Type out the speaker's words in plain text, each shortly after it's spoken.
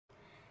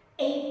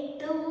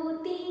दो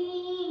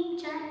तीन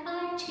चार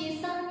पाँच छः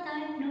सात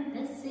आठ नौ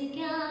दस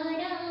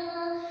ग्यारह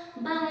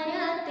बारह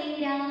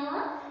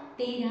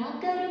तेरह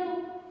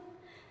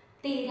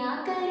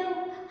करो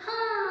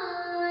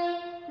हाय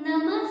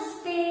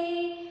नमस्ते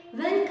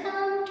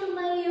welcome to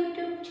my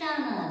YouTube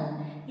channel.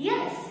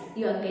 Yes,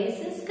 your guess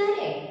is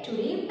correct.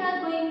 Today we are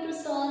going to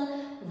solve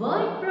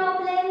word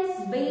problems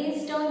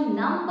based on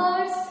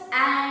numbers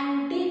and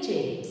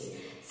digits.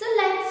 So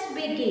let's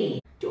begin.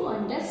 To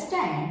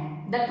understand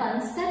the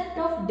concept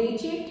of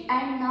digit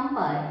and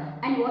number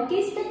and what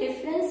is the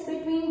difference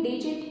between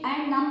digit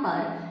and number,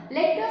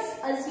 let us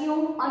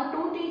assume a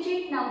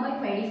two-digit number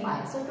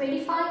 25. So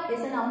 25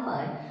 is a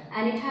number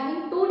and it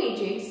having two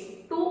digits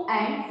 2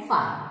 and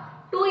 5.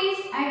 2 is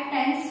at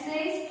tens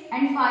place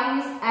and 5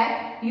 is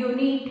at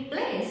unit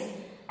place.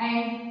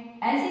 And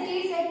as it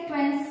is at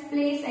tens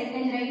place, I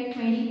can write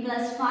 20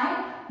 plus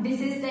 5. This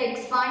is the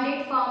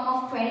expanded form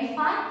of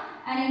 25.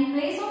 And in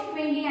place of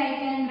 20, I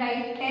can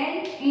write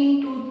 10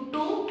 into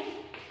 2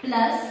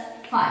 plus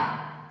 5.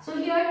 So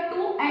here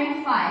 2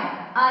 and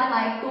 5 are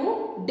my two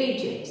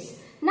digits.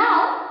 Now,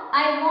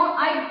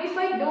 if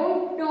I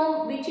don't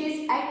know which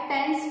is at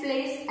tens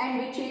place and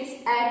which is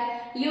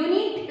at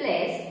unit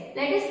place,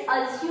 let us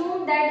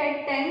assume that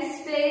at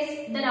tens place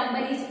the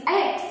number is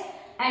x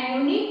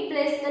and unit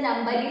place the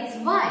number is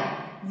y.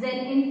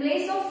 Then in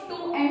place of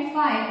 2 and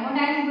 5, what I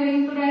am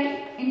going to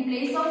write? In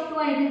place of 2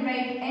 I will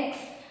write x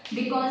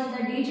because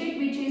the digit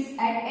which is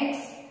at x,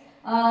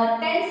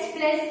 tens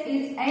place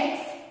is x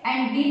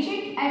and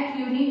digit at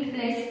unit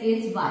place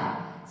is y.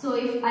 So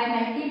if I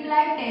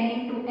multiply 10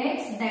 into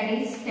x, that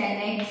is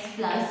 10x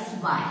plus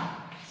y.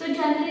 So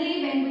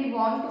generally when we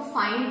want to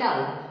find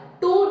out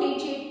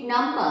two-digit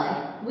number,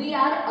 we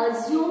are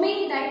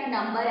assuming that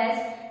number as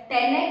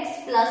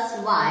 10x plus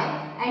y,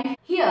 and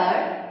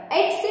here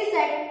x is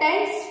at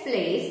tens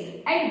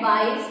place and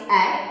y is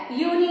at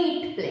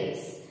unit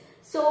place.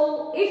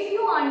 So if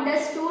you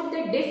understood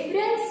the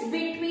difference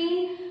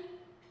between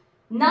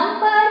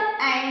number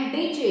and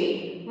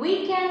digit,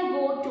 we can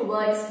go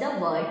towards the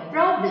word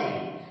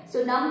problem.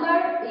 So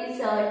number is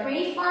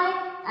 25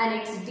 and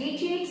its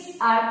digits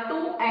are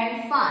 2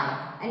 and 5.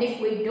 And if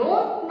we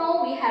don't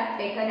know, we have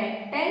taken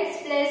at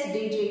tens place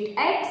digit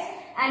x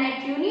and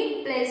at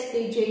unit place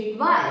digit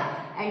y.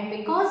 And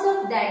because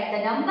of that,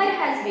 the number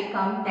has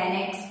become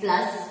 10x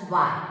plus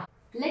y.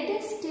 Let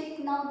us take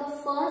now the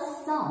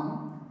first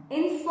sum.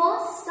 In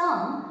first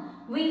sum,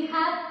 we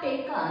have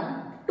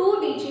taken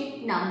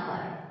two-digit number.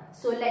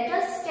 So let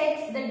us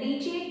take the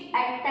digit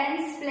at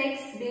tens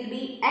place will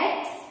be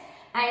x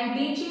and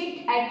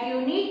digit at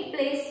unit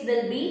place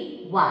will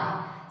be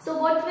y. So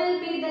what will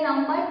be the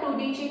number?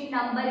 Two-digit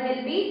number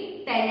will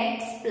be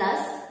 10x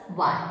plus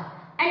y.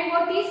 And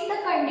what is the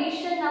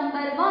condition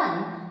number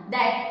 1?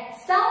 That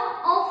sum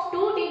of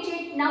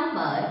two-digit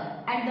number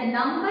and the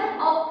number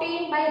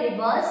obtained by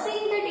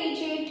reversing the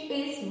digit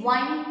is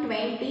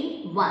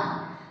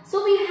 121.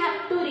 So we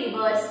have to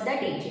reverse the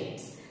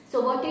digits.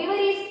 So whatever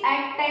is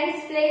at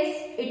tens place,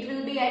 it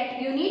will be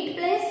at unit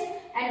place,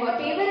 and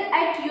whatever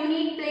at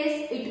unit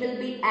place, it will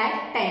be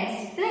at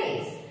tens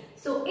place.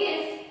 So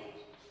if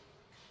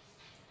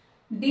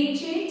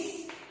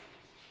digits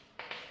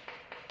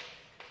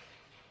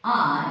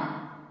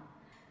are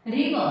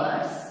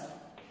reversed,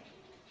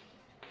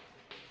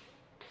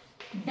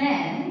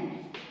 then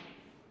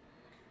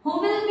who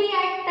will be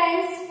at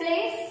tens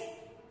place?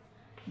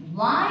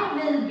 Y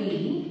will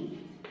be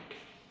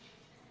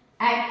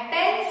at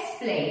tens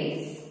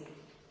place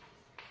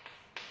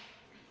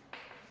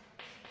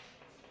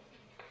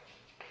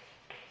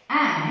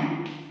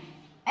and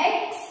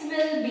x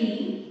will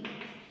be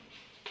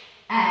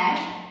at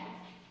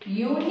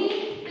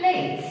unit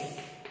place.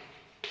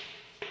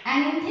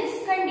 And in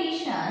this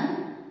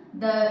condition,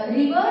 the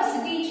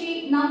reverse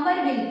digit number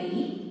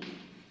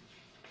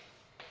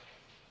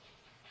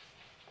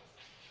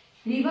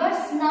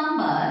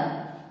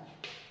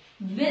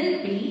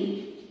will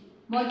be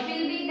what will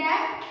be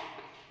that?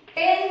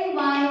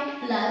 10y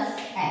plus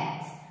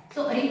x.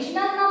 So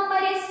original number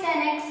is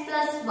 10x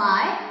plus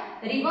y.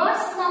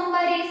 Reverse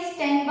number is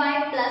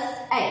 10y plus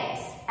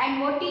x.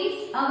 And what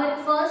is our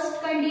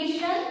first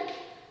condition?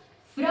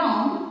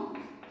 From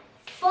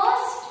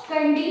first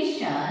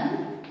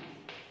condition,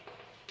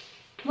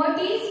 what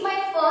is my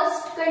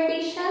first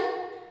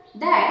condition?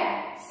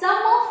 That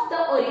sum of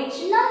the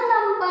original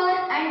number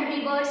and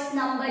reverse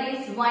number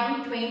is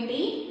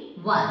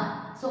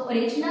 121. So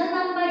original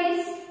number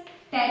is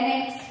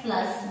 10x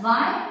plus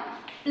y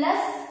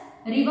plus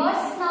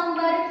reverse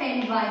number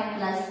 10y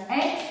plus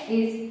x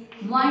is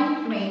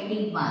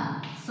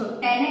 121. So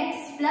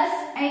 10x plus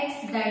x,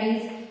 that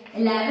is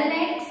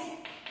 11x,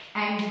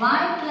 and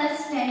y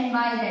plus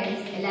 10y, that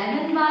is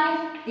 11y,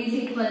 is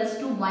equals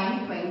to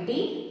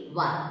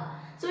 121.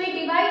 So we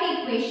divide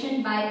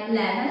equation by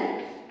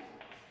 11.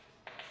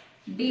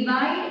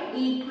 Divide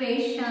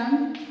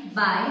equation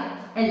by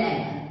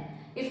 11.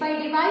 If I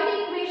divide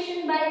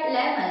equation by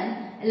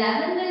 11,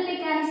 11 will be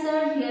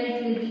cancelled, here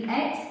it will be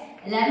x,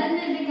 11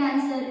 will be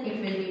cancelled, it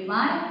will be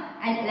y,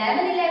 and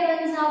 11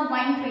 11s are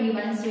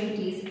 121, so it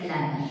is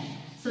 11.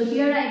 So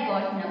here I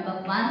got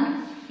number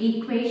 1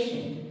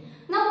 equation.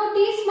 Now what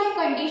is my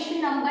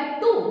condition number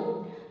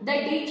 2? The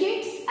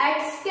digits at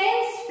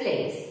tens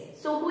place.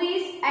 So who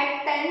is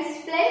at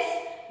tens place?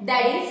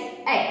 That is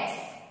x.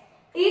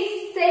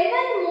 Is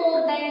 7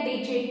 more than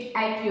digit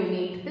at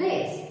unit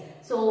place?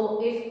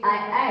 So if I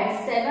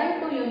add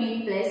 7 to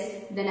unit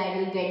place, then I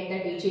will get the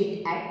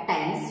digit at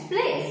tens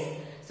place.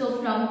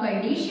 So from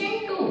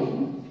condition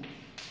 2,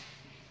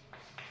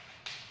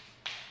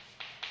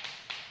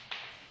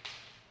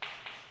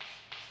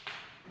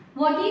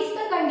 what is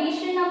the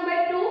condition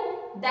number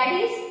 2? That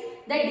is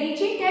the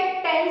digit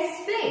at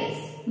tens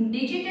place.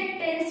 Digit at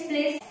tens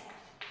place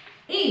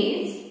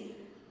is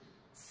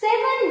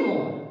 7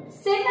 more.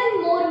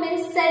 7 more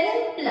means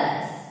 7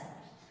 plus.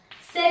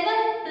 7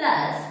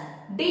 plus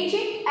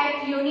digit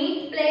at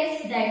unit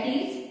place, that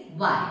is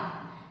y.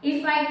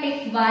 If I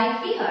take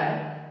y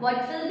here,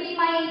 what will be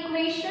my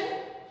equation?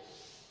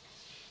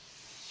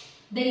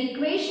 The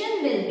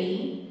equation will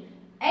be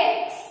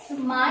x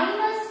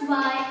minus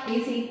y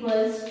is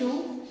equals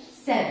to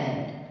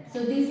 7. So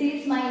this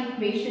is my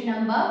equation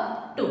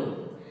number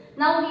 2.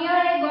 Now here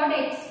I got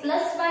x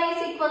plus y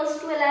is equals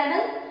to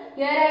 11.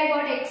 Here I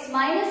got x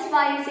minus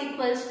y is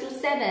equals to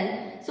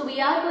 7. So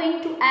we are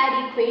going to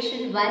add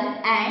equation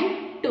 1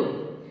 and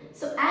 2.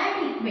 So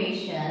add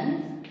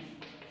equation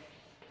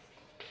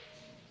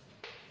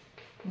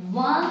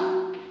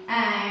 1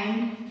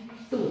 and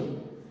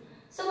 2.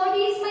 So what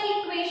is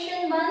my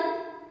equation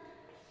 1?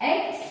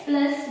 X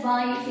plus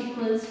y is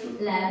equals to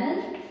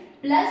 11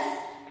 plus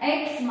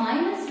x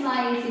minus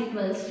y is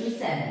equals to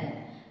 7.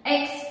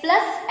 X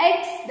plus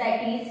x,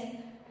 that is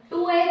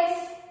 2x,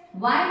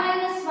 y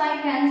minus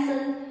y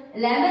cancel,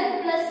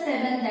 11 plus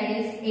 7, that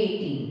is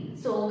 18.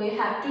 So we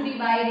have to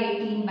divide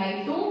 18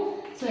 by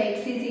 2. So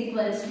x is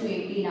equals to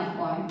 18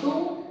 upon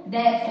 2.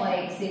 Therefore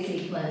x is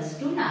equals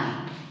to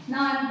 9.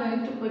 Now I am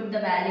going to put the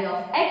value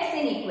of x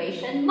in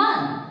equation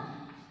 1.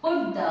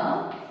 Put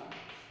the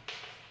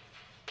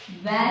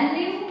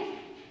value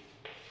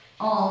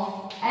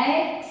of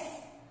x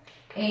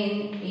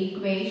in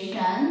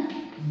equation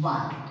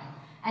 1.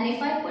 And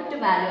if I put the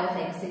value of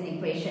x in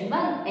equation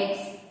 1,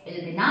 x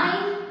will be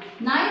 9.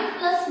 9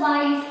 plus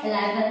y is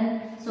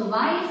 11. So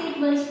y is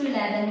equals to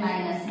 11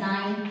 minus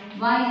 9.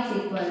 Y is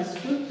equals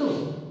to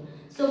 2.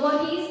 So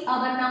what is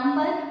our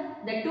number?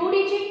 The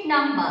 2-digit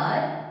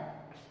number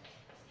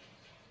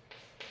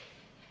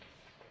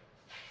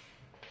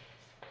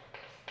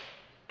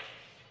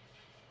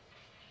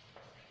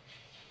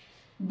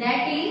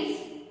that is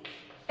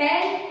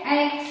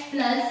 10x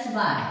plus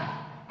y.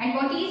 And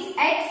what is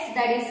x?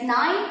 That is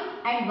 9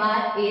 and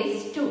y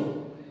is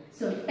 2.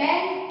 So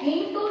 10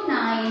 into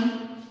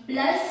 9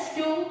 plus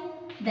 2,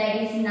 that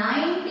is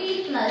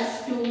 90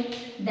 plus 2,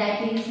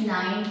 that is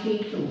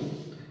 92.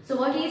 So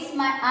what is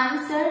my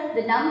answer?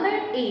 The number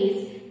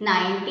is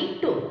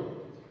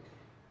 92.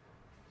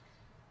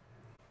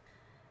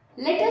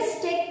 Let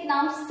us take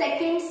now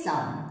second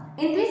sum.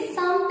 In this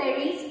sum there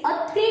is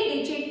a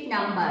 3-digit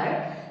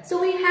number.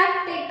 So we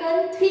have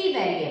taken 3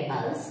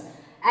 variables.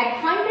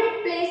 At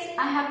 100 place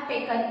I have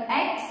taken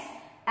x.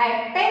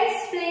 At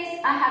tens place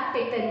I have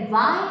taken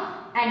y.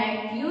 And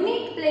at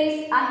unit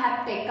place I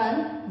have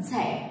taken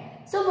z.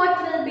 So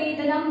what will be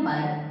the number?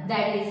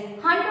 That is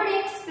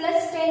 100x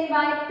plus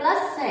 10y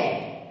plus z.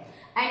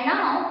 And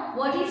now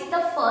what is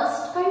the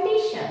first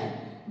condition?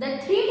 The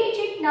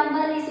 3-digit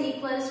number is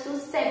equals to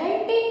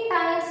 17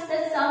 times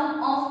the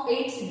sum of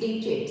its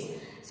digits.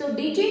 So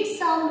digit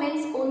sum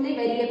means only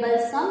variable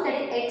sum, that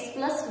is x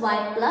plus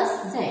y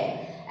plus z.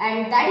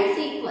 And that is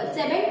equal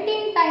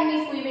 17 times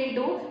if we will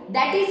do,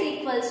 that is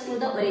equals to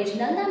the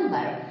original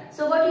number.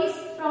 So what is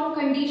from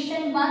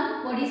condition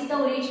 1? What is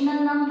the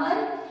original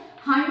number?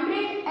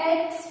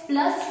 100x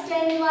plus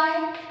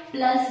 10y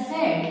plus z,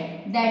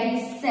 that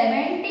is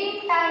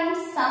 17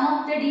 times sum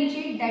of the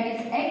digit, that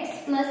is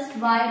x plus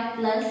y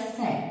plus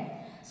z.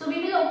 So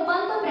we will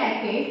open the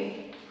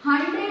bracket.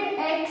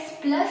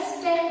 100x plus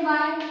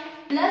 10y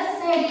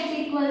plus z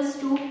is equals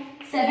to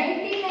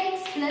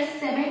 17x plus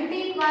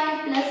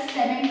 17y plus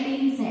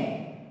 17z.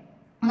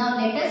 Now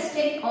let us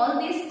take all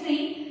these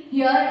 3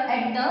 here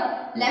at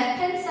the left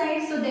hand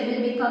side, so they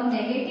will become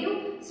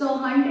negative. So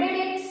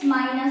 100x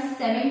minus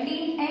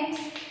 17x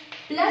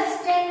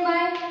plus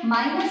 10y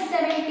minus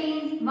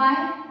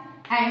 17y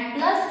and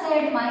plus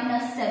z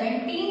minus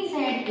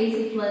 17z is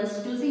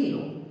equals to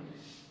 0.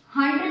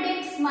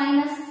 100x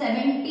minus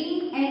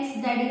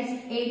 17x, that is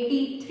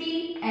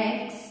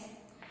 83x.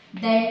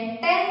 Then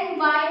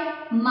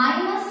 10y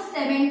minus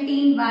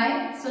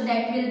 17y, so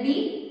that will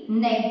be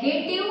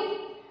negative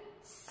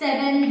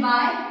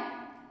 7y,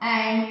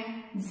 and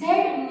z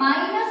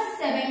minus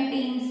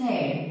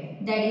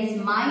 17z, that is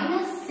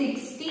minus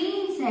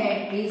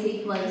 16z is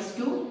equals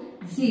to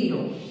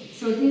 0.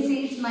 So this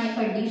is my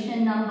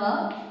condition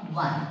number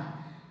 1.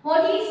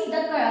 What is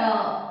the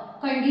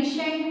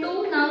condition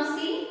 2? Now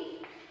see,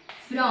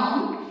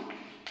 from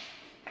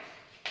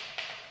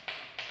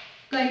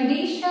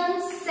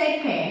condition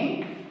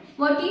second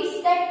What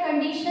is that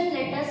condition?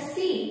 Let us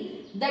see.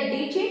 The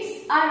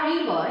digits are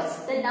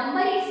reversed. The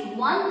number is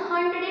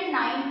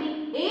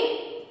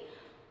 198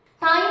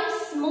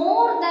 times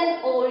more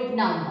than old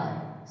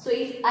number. So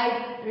if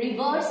I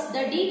reverse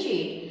the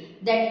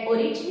digit, that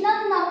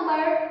original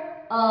number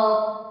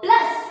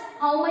plus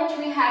how much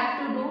we have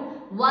to do?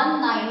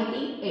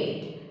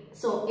 198.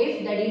 So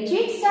if the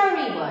digits are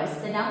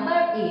reversed, the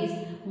number is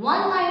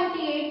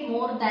 198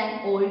 more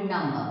than old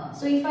number.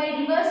 So if I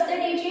reverse the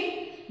digit,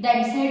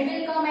 that z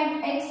will come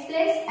at x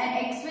place and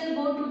x will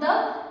go to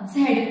the z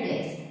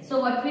place. So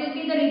what will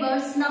be the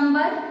reverse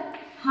number?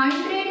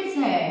 100z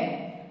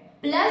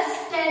plus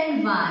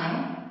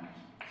 10y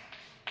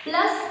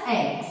plus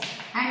x,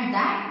 and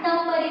that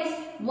number is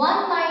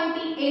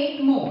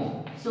 198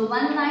 more. So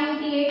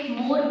 198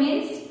 more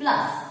means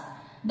plus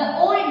the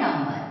old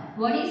number.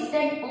 What is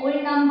that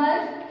old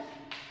number?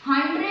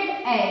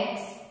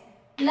 100x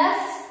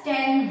plus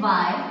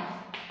 10y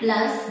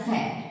plus z.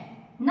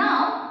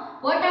 Now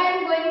what I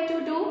am going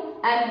to do?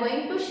 I am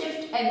going to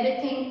shift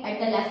everything at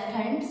the left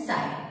hand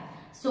side.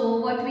 So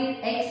what will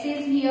x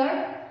is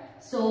here?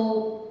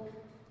 So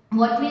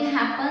what will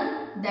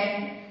happen?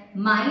 That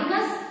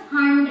minus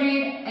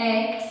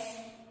 100x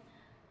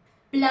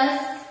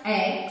plus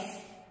x,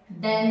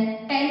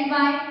 then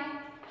 10y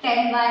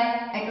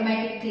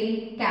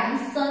automatically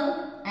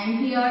cancel, and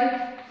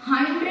here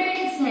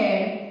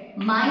 100z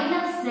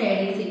minus z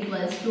is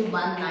equals to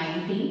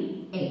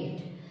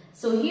 198.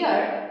 So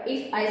here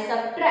if I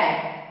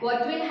subtract,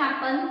 what will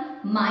happen?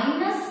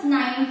 Minus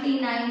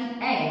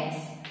 99x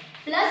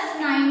plus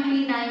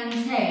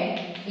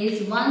 99z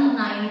is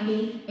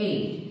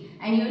 198.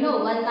 And you know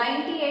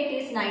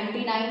 198 is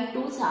 99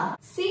 twos are.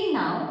 See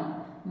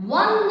now,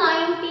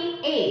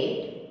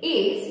 198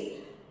 is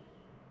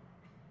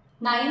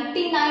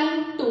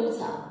 99 twos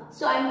are.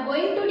 So I am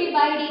going to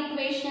divide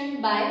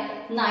equation by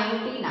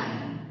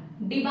 99.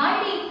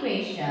 Divide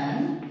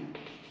equation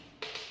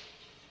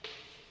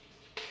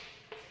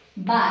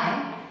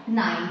by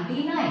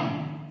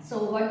 99.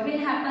 So what will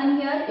happen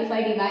here? If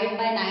I divide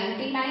by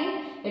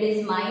 99, it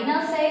is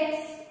minus x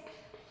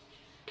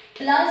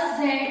plus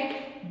z,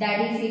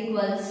 that is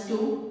equals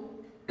to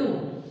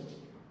 2.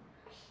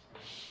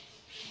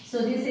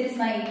 So this is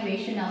my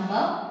equation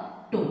number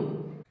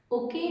 2.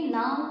 Okay,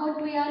 now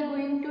what we are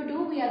going to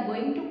do? We are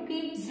going to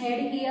keep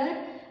z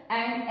here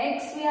and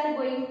x we are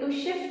going to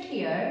shift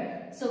here.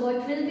 So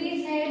what will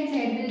be z?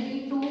 Z will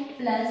be 2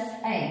 plus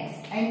x,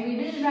 and we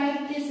will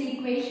write this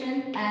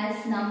equation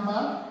as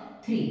number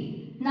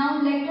 3.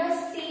 Now let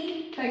us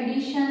see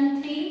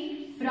condition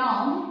 3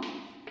 from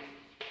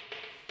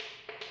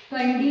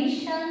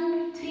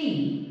condition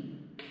 3.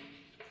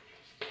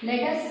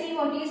 Let us see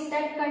what is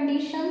that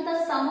condition.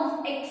 The sum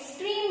of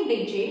extreme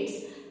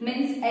digits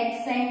means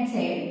x and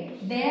z,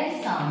 their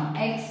sum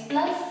x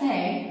plus z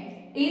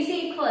is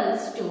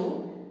equals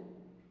to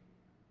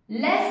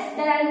less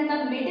than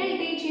the middle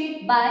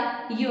digit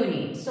by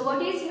unit. So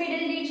what is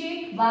middle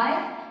digit?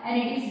 Y,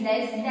 and it is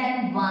less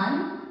than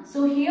 1.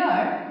 So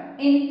here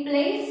in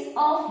place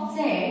of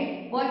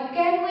z, what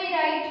can we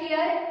write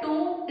here?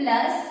 2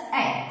 plus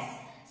x.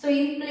 So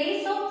in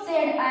place of z,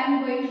 I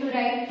am going to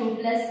write 2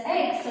 plus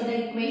x. So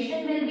the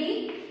equation will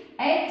be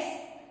x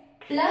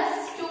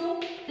plus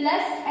 2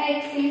 plus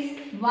x is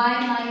y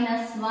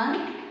minus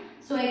 1.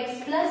 So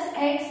x plus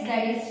x,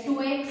 that is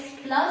 2x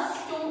plus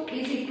 2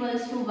 is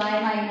equals to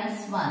y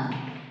minus 1.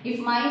 If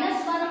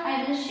minus 1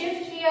 I will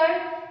shift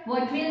here,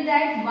 what will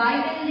that?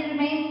 Y will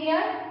remain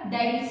here,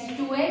 that is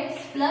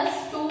 2x plus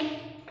 2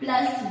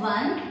 plus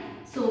 1.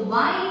 So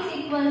y is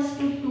equals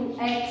to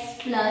 2x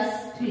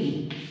plus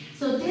 3.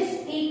 So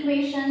this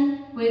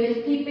equation we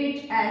will keep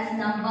it as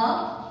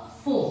number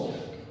 4.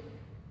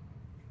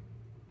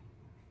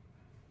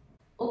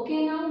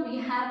 Okay, now we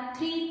have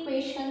 3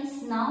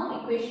 equations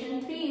now.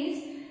 Equation 3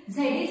 is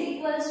z is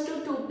equals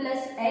to 2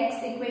 plus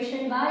x.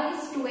 Equation y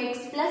is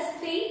 2x plus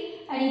 3.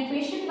 And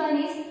equation 1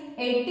 is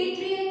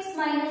 83x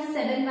minus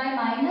 7y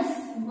minus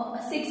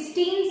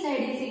 16z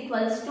is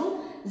equals to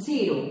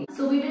 0.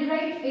 So we will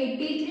write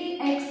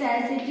 83x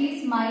as it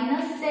is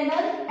minus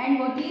 7, and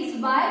what is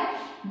y?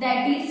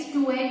 That is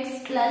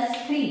 2x plus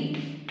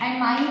 3, and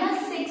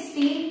minus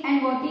 16,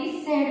 and what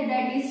is z?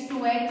 That is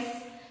 2x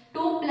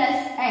 2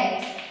 plus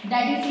x,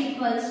 that is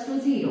equals to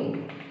 0.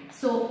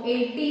 So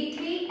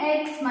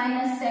 83x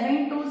minus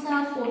 7 2s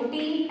are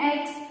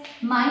 14x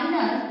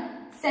minus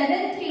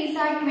 7 3s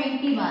are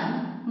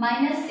 21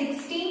 minus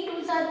 16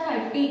 2s are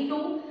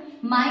 32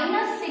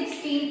 minus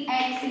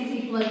 16x is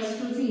equals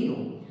to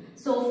 0.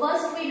 So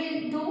first we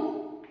will do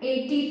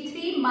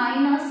 83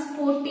 minus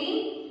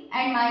 14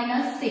 and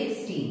minus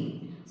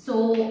 16.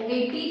 So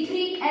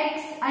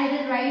 83x I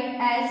will write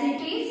as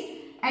it is,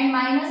 and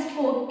minus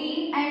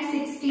 14 and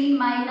 16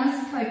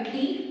 minus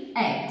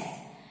 30x,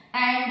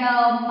 and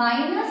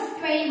minus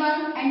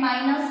 21 and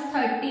minus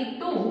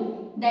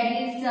 32, that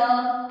is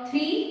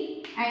 3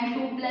 and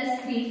 2 plus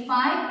 3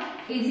 5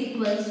 is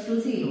equals to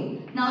 0.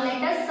 Now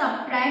let us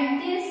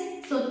subtract this.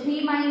 So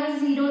 3 minus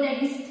 0,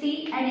 that is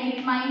 3, and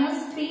 8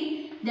 minus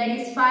 3, that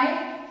is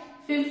 5.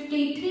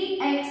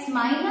 53x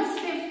minus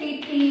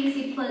 53 is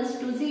equals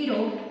to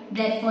 0.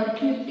 Therefore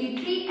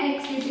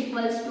 53x is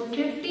equals to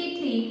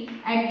 53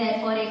 and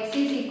therefore x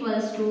is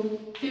equals to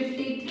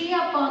 53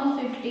 upon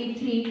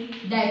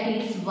 53, that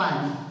is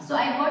 1. So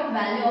I got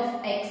value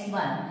of x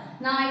 1.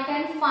 Now I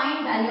can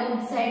find value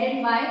of z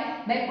and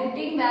y by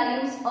putting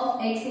values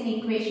of x in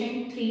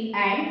equation 3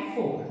 and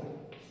 4.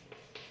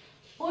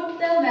 Put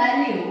the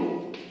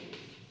value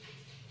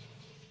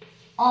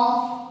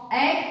of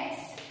x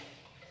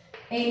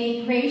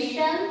in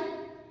equation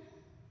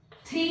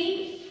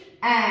 3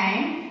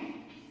 and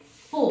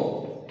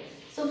 4.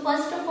 So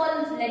first of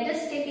all, let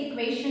us take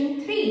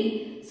equation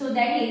 3. So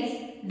that is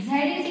z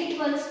is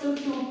equals to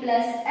 2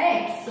 plus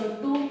x. So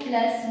 2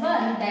 plus 1,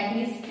 that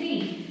is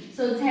 3.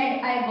 So z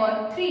I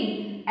got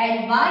 3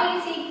 and y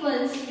is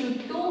equals to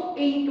 2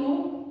 into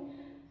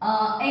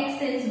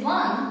x is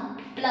 1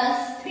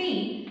 plus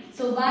 3.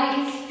 So y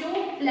is 2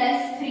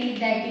 plus 3,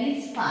 that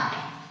is 5.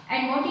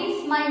 And what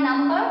is my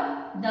number?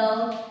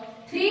 The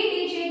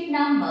 3-digit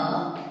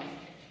number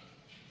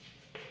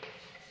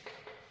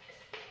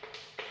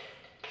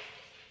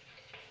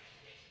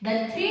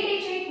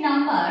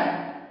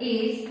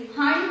is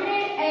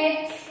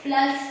 100x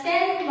plus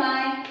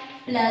 10y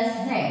plus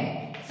z.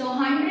 So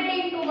 100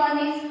 into 1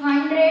 is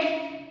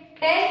 100,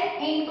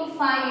 10 into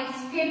 5 is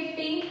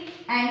 50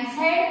 and z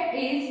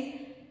is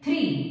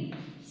 3.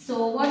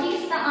 So what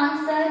is the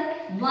answer?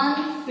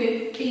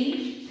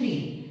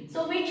 153.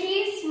 So which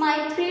is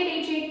my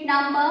 3-digit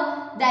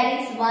number?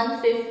 That is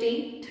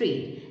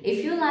 153.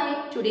 If you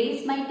like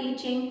today's my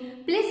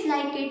teaching, please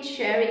like it,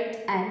 share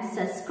it and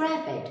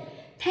subscribe it.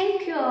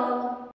 Thank you all.